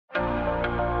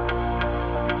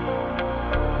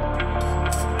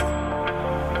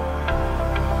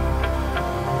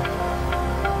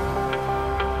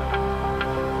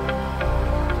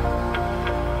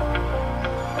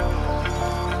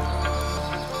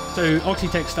So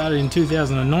Oxytech started in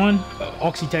 2009.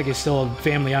 Oxytech is still a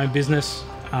family-owned business.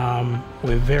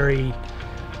 We're very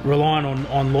reliant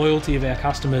on loyalty of our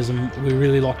customers, and we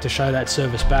really like to show that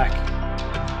service back.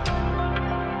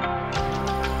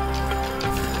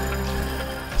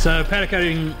 So powder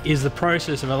coating is the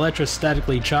process of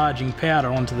electrostatically charging powder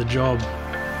onto the job.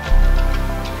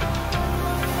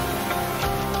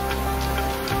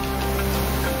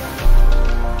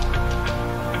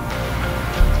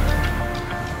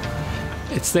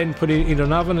 It's then put into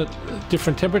an oven at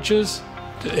different temperatures.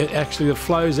 It actually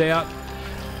flows out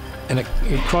and it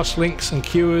cross-links and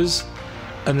cures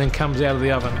and then comes out of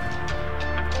the oven.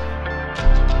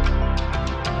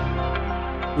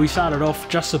 We started off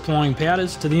just supplying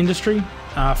powders to the industry.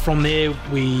 From there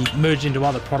we merged into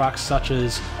other products such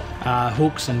as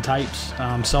hooks and tapes,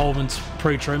 solvents,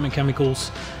 pre-treatment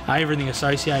chemicals, everything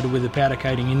associated with the powder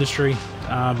coating industry,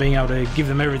 being able to give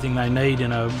them everything they need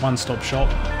in a one-stop shop.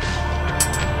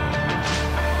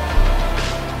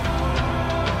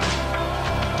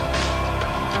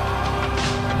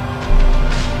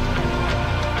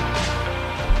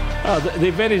 The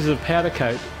advantage of powder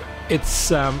coat,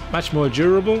 it's much more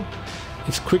durable,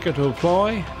 it's quicker to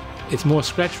apply, it's more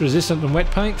scratch resistant than wet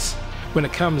paints. When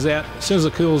it comes out, as soon as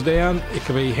it cools down, it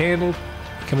can be handled,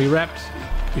 it can be wrapped,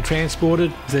 it can be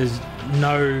transported. There's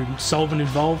no solvent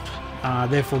involved,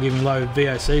 therefore giving low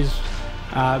VOCs.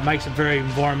 It makes it very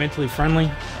environmentally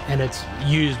friendly, and it's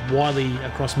used widely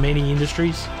across many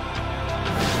industries.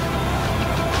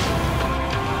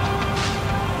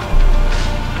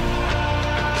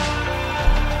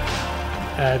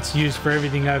 It's used for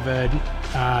everything over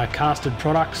casted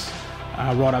products,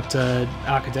 right up to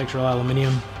architectural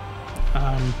aluminium,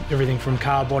 everything from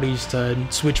car bodies to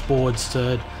switchboards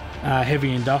to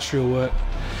heavy industrial work.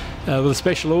 With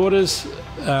special orders,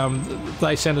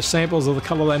 they send us samples of the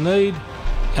colour they need,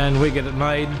 and we get it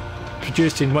made,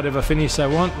 produced in whatever finish they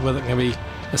want, whether it can be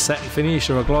a satin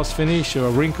finish or a gloss finish or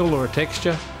a wrinkle or a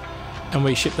texture, and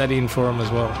we ship that in for them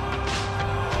as well.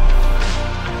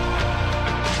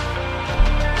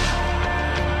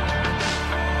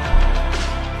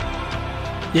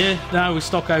 Yeah, no, we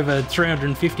stock over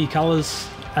 350 colours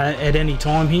at any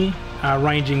time here,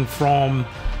 ranging from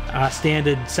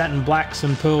standard satin blacks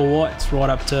and pearl whites right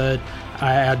up to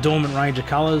our dormant range of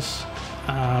colours,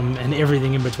 and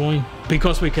everything in between.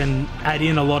 Because we can add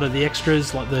in a lot of the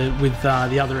extras like with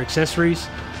the other accessories,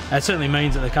 it certainly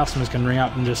means that the customers can ring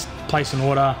up and just place an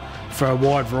order for a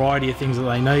wide variety of things that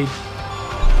they need.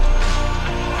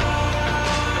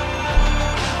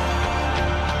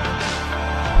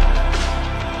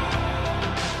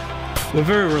 We're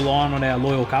very reliant on our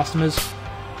loyal customers.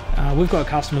 We've got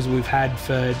customers we've had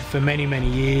for many, many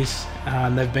years.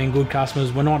 They've been good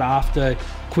customers. We're not after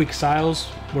quick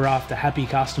sales, we're after happy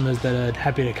customers that are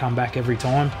happy to come back every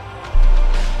time.